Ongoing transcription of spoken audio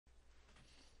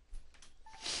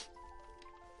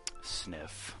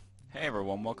Sniff. Hey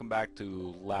everyone, welcome back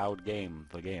to Loud Game,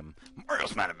 the game.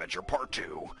 Mario's Mad Adventure Part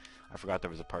 2! I forgot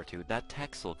there was a Part 2. That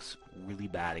text looks really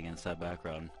bad against that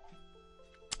background.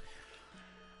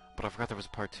 But I forgot there was a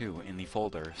Part 2 in the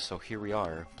folder, so here we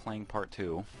are, playing Part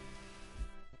 2.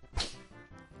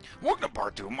 Welcome to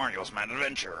Part 2 of Mario's Mad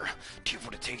Adventure! Do you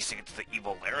for the taste to get to the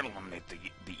evil lair and eliminate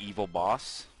the evil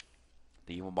boss?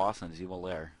 The evil boss and his evil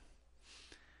lair.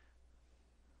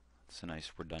 That's a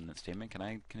nice redundant statement. Can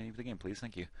I leave the game, please?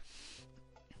 Thank you.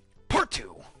 Part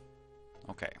 2!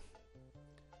 Okay.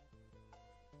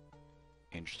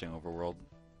 Interesting overworld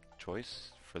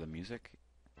choice for the music.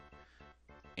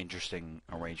 Interesting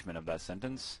arrangement of that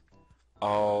sentence.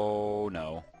 Oh,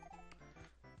 no.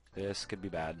 This could be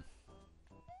bad.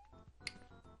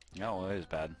 No, it is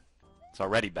bad. It's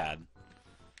already bad.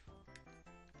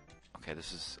 Okay,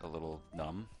 this is a little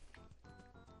dumb.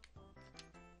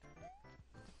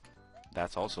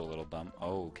 That's also a little dumb.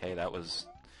 Oh, okay, that was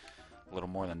a little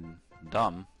more than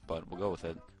dumb, but we'll go with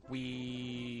it.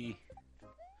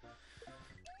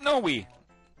 No,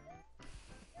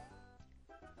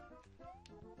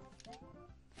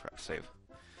 Forgot to save.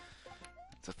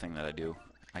 It's a thing that I do.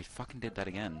 I fucking did that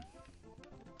again.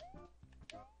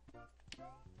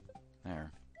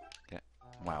 There. Get.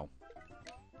 Wow.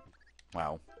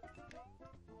 Wow.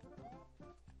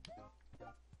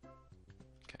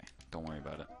 Okay, don't worry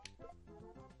about it.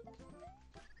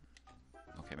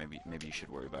 Okay, maybe you should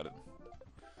worry about it.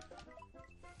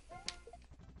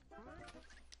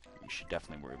 You should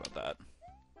definitely worry about that.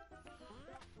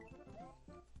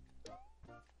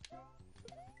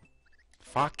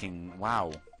 Fucking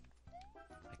wow.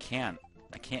 I can't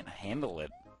handle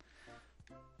it.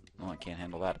 No, I can't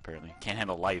handle that apparently. Can't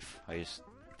handle life.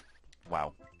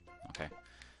 Wow. Okay.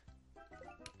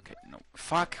 Okay, no.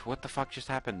 Fuck! What the fuck just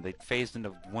happened? They phased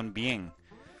into one being.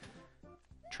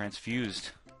 Transfused.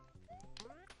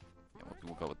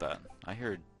 We'll go with that. I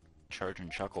heard Charging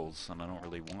Chuckles, and I don't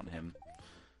really want him.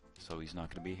 So he's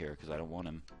not going to be here, because I don't want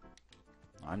him.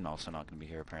 I'm also not going to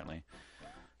be here, apparently.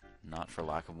 Not for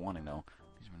lack of wanting, though.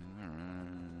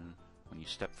 When you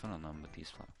step foot on them with these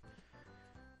flowers.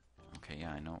 Okay,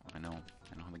 yeah, I know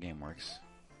how the game works.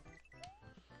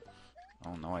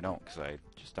 Oh, no, I don't, because I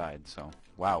just died, so...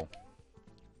 Wow.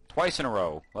 Twice in a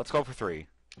row. Let's go for 3.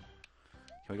 Can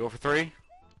we go for 3?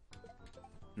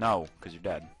 No, because you're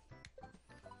dead.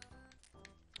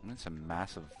 I'm getting some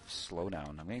massive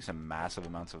slowdown. I'm getting some massive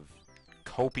amounts of...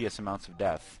 copious amounts of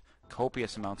death.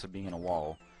 Copious amounts of being in a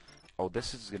wall. Oh,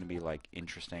 this is going to be, like,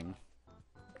 interesting.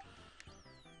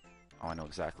 Oh, I know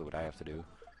exactly what I have to do.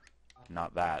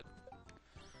 Not that.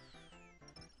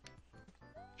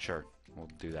 Sure, we'll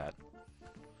do that.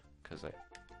 Because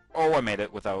Oh, I made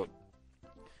it without...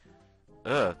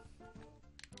 Ugh.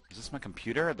 Is this my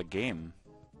computer or the game?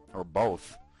 Or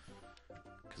both?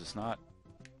 Because it's not...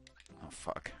 Oh,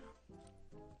 fuck.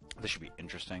 This should be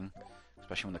interesting.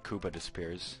 Especially when the Koopa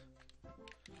disappears.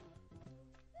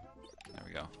 There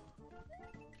we go.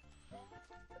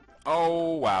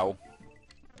 Oh, wow.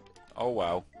 Oh,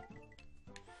 wow.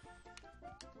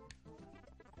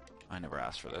 I never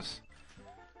asked for this.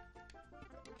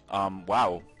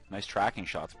 Wow. Nice tracking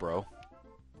shots, bro.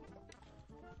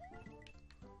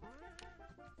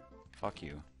 Fuck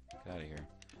you. Get out of here.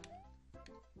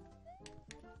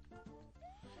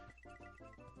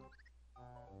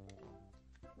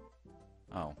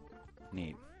 Oh.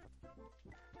 Neat.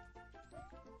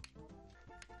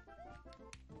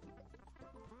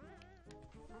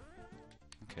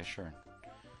 Okay, sure.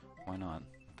 Why not?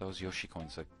 Those Yoshi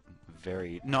coins look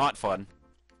very... not fun!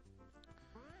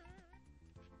 Oh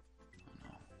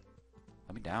no.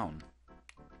 Let me down.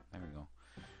 There we go.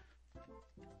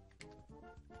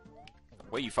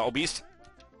 Wait, you foul beast!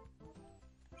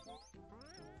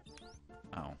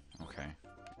 Oh, okay.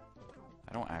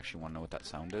 I don't actually want to know what that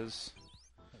sound is.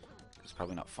 It's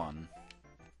probably not fun.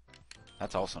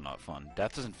 That's also not fun.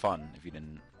 Death isn't fun if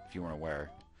you weren't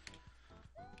aware.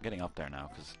 I'm getting up there now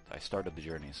because I started the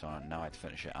journey, so now I have to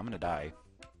finish it. I'm gonna die.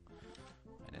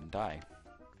 I didn't die.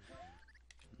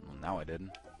 Well, now I did.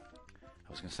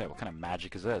 I was gonna say, what kind of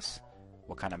magic is this?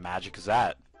 What kind of magic is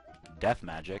that? Death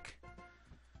magic.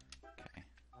 Okay.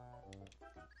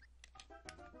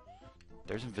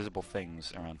 There's invisible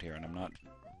things around here, and I'm not...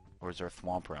 Or is there a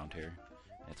thwomp around here?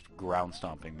 It's ground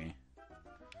stomping me.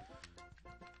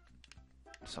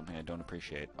 Something I don't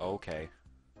appreciate. Okay.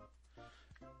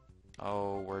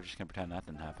 Oh, we're just gonna pretend that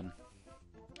didn't happen.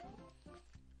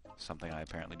 Something I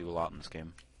apparently do a lot in this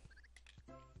game.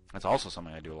 That's also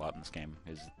something I do a lot in this game,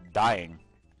 is dying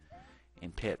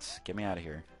in pits. Get me out of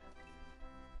here.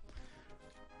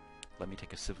 Let me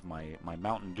take a sip of my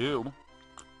Mountain Dew.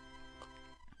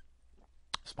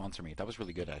 Sponsor me. That was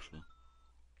really good, actually.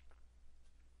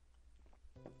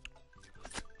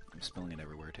 I'm spilling it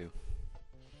everywhere, too.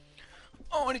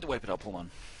 Oh, I need to wipe it up. Hold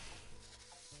on.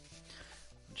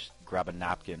 Just grab a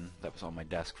napkin that was on my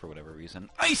desk for whatever reason.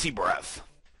 Icy breath!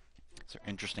 These are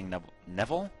interesting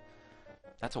Neville?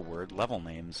 That's a word. Level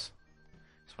names.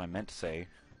 That's what I meant to say.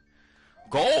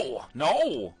 Go!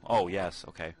 No! Oh, yes.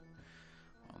 Okay.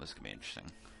 Oh, this could be interesting.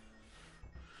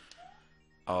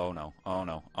 Oh, no. Oh,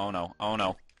 no. Oh, no. Oh,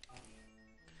 no.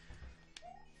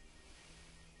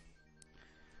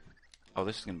 Oh,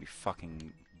 this is going to be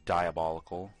fucking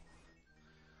diabolical.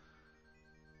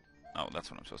 Oh,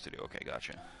 that's what I'm supposed to do. Okay,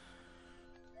 gotcha.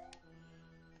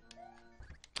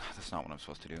 That's not what I'm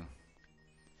supposed to do.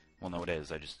 Well, no, it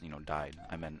is. I just, died.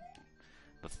 I meant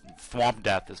the thwomp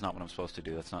death is not what I'm supposed to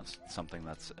do. That's not something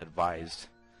that's advised.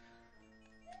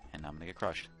 And I'm gonna get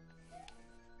crushed.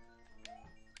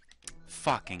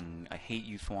 Fucking, I hate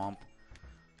you, thwomp.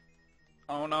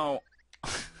 Oh, no.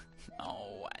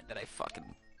 No, did I fucking...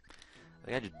 I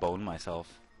think I just boned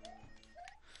myself.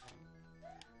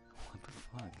 What the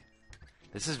fuck?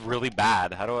 This is really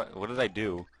bad. What did I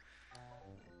do?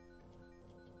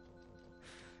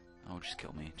 Oh, just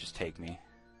kill me. Just take me.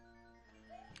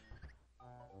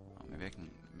 Oh, maybe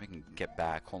I can get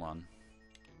back. Hold on.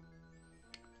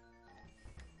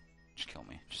 Just kill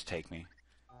me. Just take me.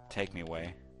 Take me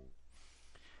away.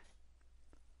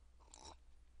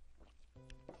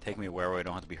 Take me where I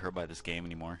don't have to be hurt by this game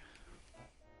anymore.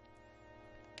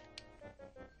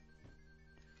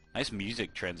 Nice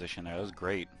music transition there. That was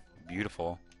great.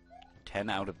 Beautiful. 10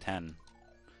 out of 10.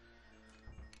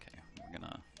 Okay, we're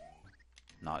gonna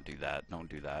not do that. Don't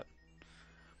do that.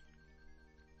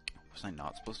 Was I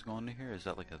not supposed to go into here? Is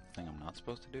that like a thing I'm not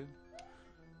supposed to do?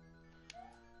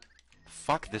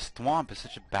 Fuck, this thwomp is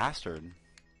such a bastard.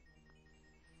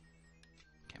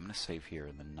 Okay, I'm gonna save here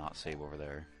and then not save over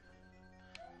there.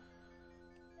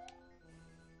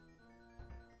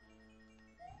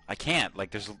 I can't.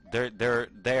 Like,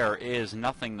 there is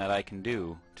nothing that I can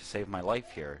do to save my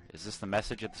life here. Is this the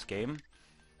message of this game?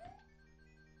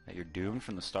 That you're doomed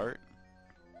from the start?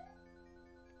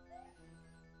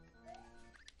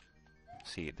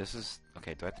 See, this is...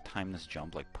 Okay, do I have to time this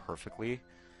jump, like, perfectly?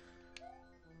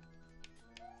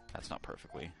 That's not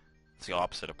perfectly. It's the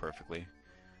opposite of perfectly.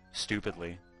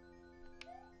 Stupidly.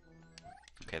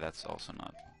 Okay, that's also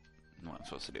not what I'm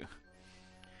supposed to do.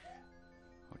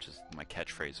 Which is my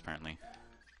catchphrase, apparently.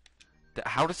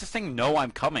 How does this thing know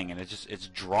I'm coming and it's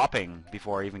dropping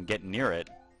before I even get near it?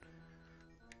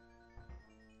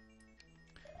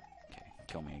 Okay,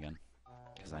 kill me again.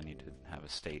 Because I need to have a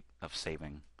state of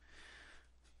saving.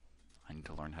 I need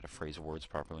to learn how to phrase words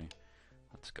properly.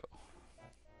 Let's go.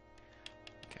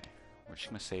 Okay, we're just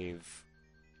going to save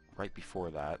right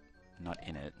before that, not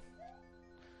in it.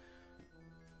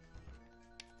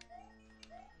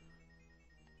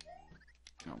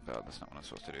 Oh god, that's not what I'm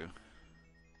supposed to do.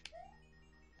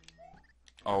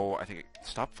 Oh, I think...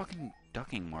 Stop fucking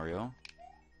ducking, Mario.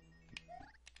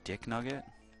 Dick nugget.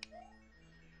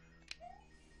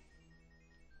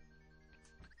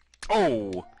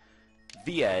 Oh!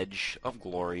 The edge of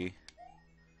glory.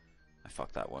 I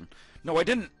fucked that one. No, I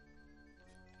didn't!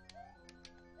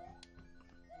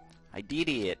 I did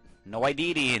it. No, I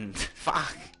didn't.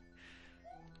 Fuck!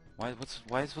 What's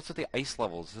with the ice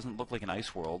levels? It doesn't look like an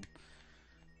ice world.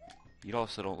 You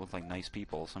also don't look like nice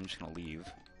people, so I'm just gonna leave.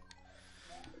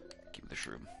 Give me the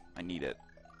shroom. I need it.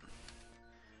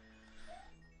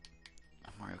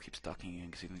 Mario keeps ducking in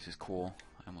because he thinks he's cool.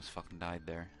 I almost fucking died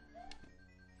there.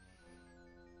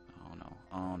 Oh no.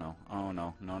 Oh no. Oh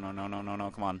no. No, no, no, no, no,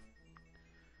 no. Come on.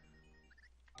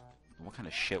 What kind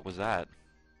of shit was that?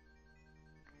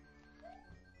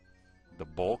 The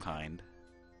bowl kind.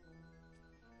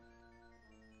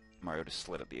 Mario just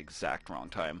slid at the exact wrong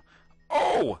time.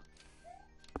 Oh!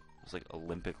 It was like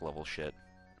Olympic level shit.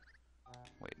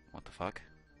 Wait, what the fuck?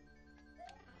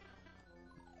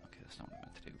 Okay, that's not what I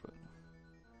meant to do, but...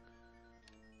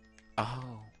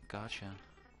 Oh, gotcha.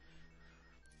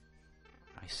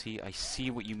 I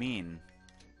see what you mean.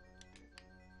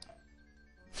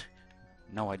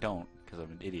 No, I don't, because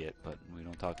I'm an idiot, but we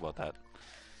don't talk about that.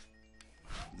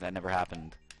 That never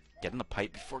happened. Get in the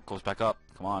pipe before it goes back up.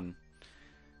 Come on.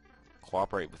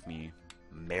 Cooperate with me,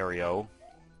 Mario.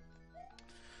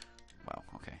 Wow,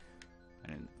 okay. I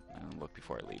didn't look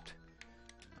before I leaped.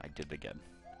 I did it again.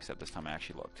 Except this time I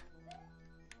actually looked.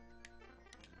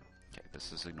 Okay,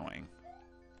 this is annoying.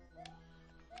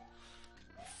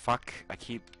 Fuck, I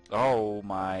keep... Oh,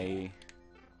 my...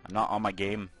 I'm not on my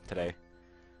game today.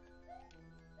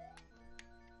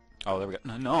 Oh, there we go.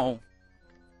 No, no!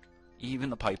 Even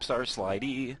the pipes are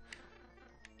slidey.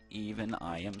 Even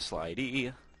I am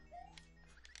slidey.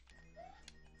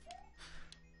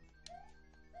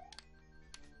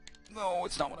 No,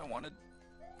 it's not what I wanted.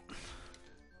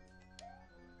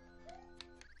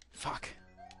 Fuck.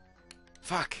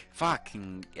 Fuck.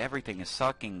 Fucking everything is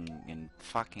sucking and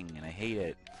fucking and I hate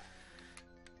it.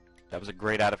 That was a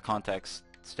great out of context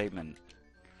statement.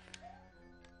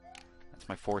 That's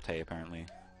my forte, apparently.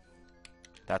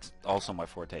 That's also my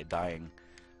forte, dying.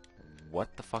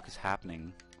 What the fuck is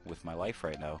happening with my life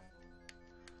right now?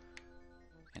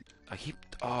 And I keep...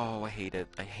 Oh, I hate it.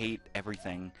 I hate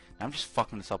everything. I'm just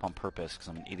fucking this up on purpose because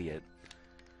I'm an idiot.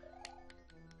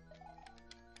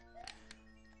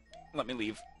 Let me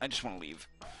leave. I just want to leave.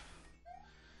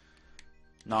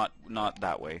 Not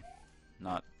that way.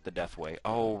 Not the death way.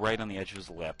 Oh, right on the edge of his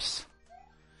lips.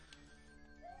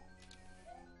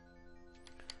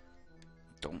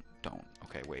 Don't.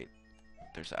 Okay, wait.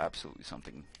 There's absolutely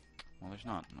something. Well, there's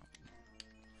not. No.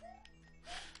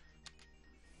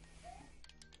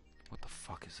 What the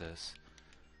fuck is this?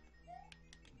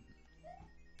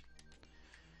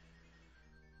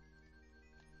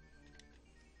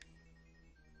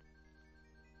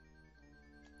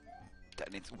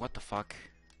 What the fuck?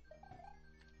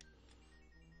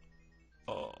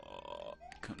 Oh,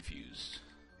 confused.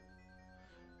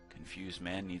 Confused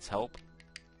man needs help.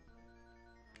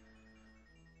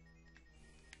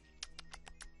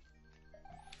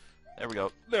 There we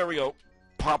go. There we go.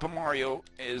 Papa Mario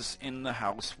is in the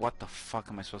house. What the fuck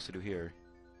am I supposed to do here?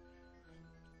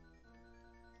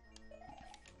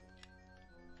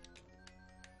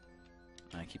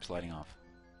 I keep sliding off.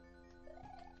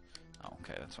 Oh,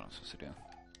 okay, that's what I'm supposed to do.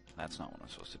 That's not what I'm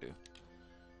supposed to do.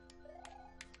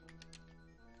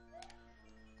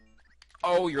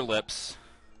 Oh, your lips.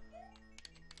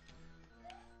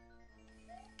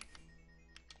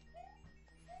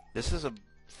 This is a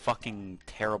fucking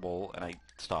terrible, and I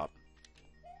stop.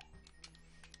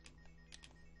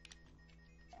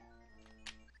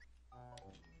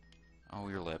 Oh,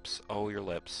 your lips. Oh, your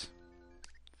lips.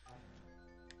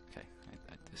 Okay,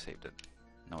 I saved it.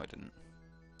 No, I didn't.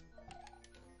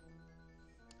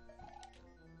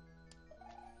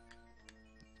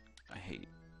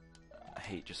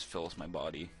 Hate just fills my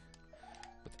body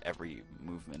with every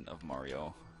movement of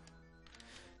Mario.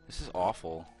 This is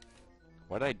awful.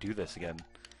 Why did I do this again?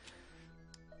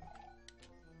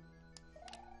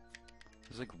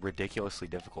 This is like ridiculously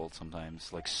difficult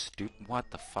sometimes. Like what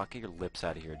the fuck? Get your lips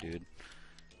out of here, dude.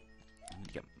 I need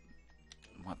to get...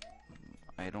 What?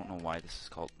 I don't know why this is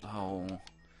called... Oh.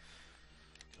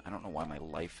 I don't know why my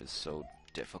life is so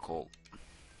difficult.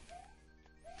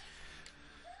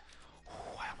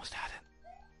 Oh, I almost had it.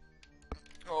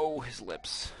 Oh, his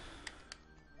lips.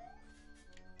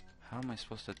 How am I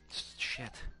supposed to...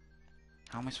 Shit.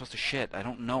 How am I supposed to shit? I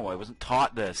don't know. I wasn't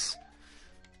taught this.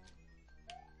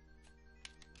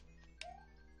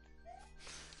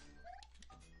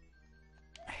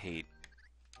 I hate...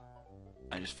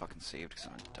 I just fucking saved because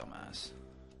I'm a dumbass.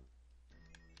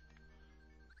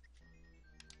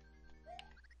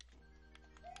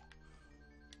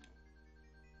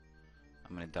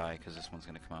 I'm gonna die because this one's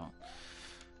gonna come out.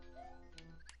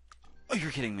 Oh,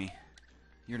 you're kidding me.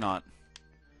 You're not.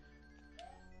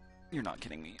 You're not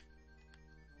kidding me.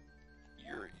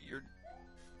 You're...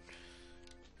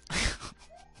 I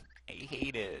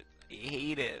hate it. I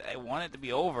hate it. I want it to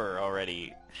be over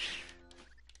already.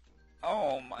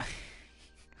 Oh my...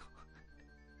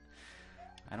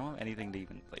 I don't have anything to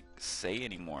even, like, say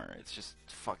anymore. It's just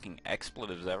fucking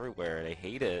expletives everywhere, and I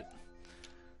hate it.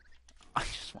 I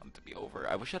just want it to be over.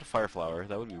 I wish I had a fire flower.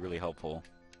 That would be really helpful.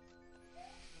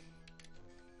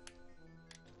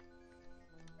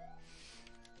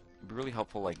 It'd be really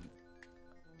helpful, like...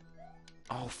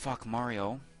 Oh, fuck,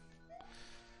 Mario.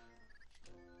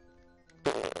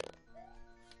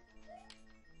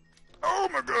 Oh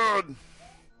my god!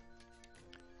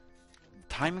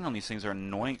 Timing on these things are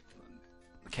annoying.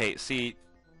 Okay, see...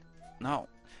 No.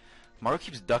 Mario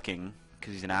keeps ducking,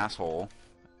 because he's an asshole.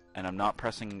 And I'm not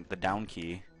pressing the down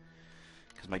key.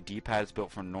 Because my D-pad is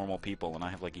built for normal people, and I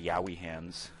have, like, yaoi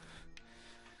hands.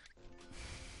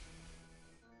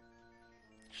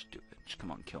 Stupid. Just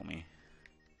come on, kill me.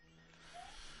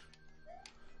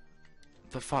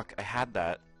 The fuck? I had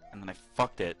that, and then I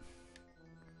fucked it.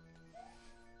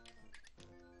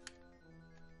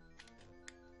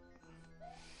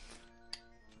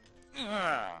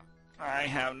 I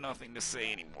have nothing to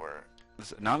say anymore.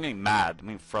 Now I'm getting mad. I'm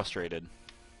getting frustrated.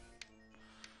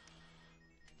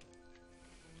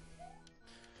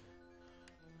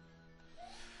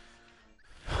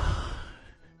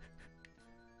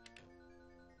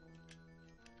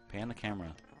 Pan the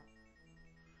camera.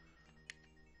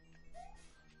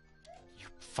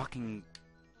 fucking...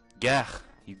 Gah.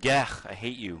 You gah. I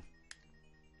hate you.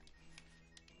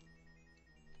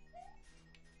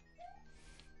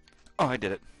 Oh, I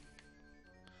did it.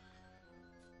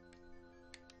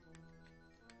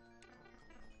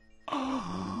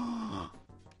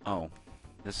 Oh,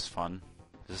 this is fun.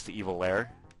 Is this the evil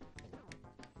lair?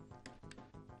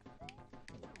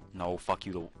 No, fuck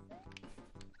you.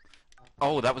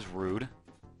 Oh, that was rude.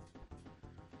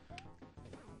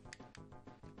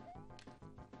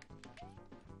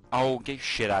 Oh, get your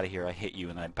shit out of here. I hit you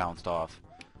and then I bounced off.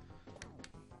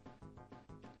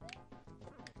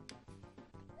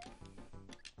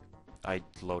 I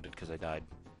loaded because I died.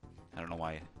 I don't know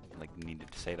why I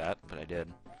needed to say that, but I did.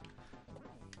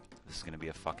 This is gonna be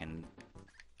a fucking...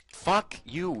 Fuck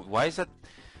you! Why is that...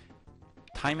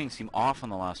 Timing seem off on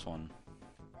the last one?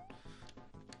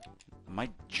 My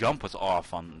jump was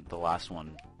off on the last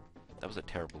one. That was a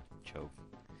terrible joke.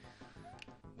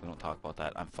 We don't talk about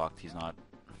that. I'm fucked. He's not...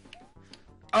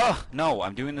 Ugh! No!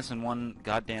 I'm doing this in one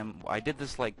goddamn... I did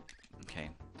this like... Okay.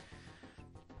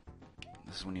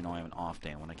 This is when you know I have an off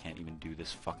day, when I can't even do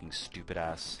this fucking stupid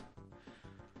ass...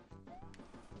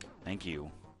 Thank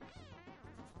you.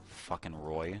 Fucking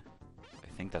Roy. I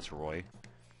think that's Roy.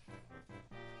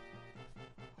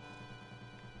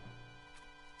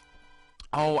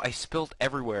 Oh, I spilt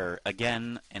everywhere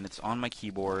again, and it's on my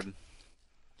keyboard.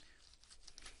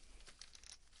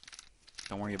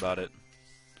 Don't worry about it.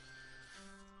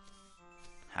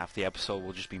 Half the episode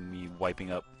will just be me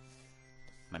wiping up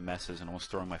my messes and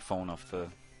almost throwing my phone off the...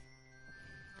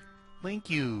 Thank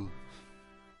you.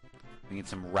 We need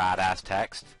some rad-ass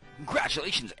text.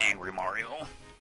 Congratulations, Angry Mario.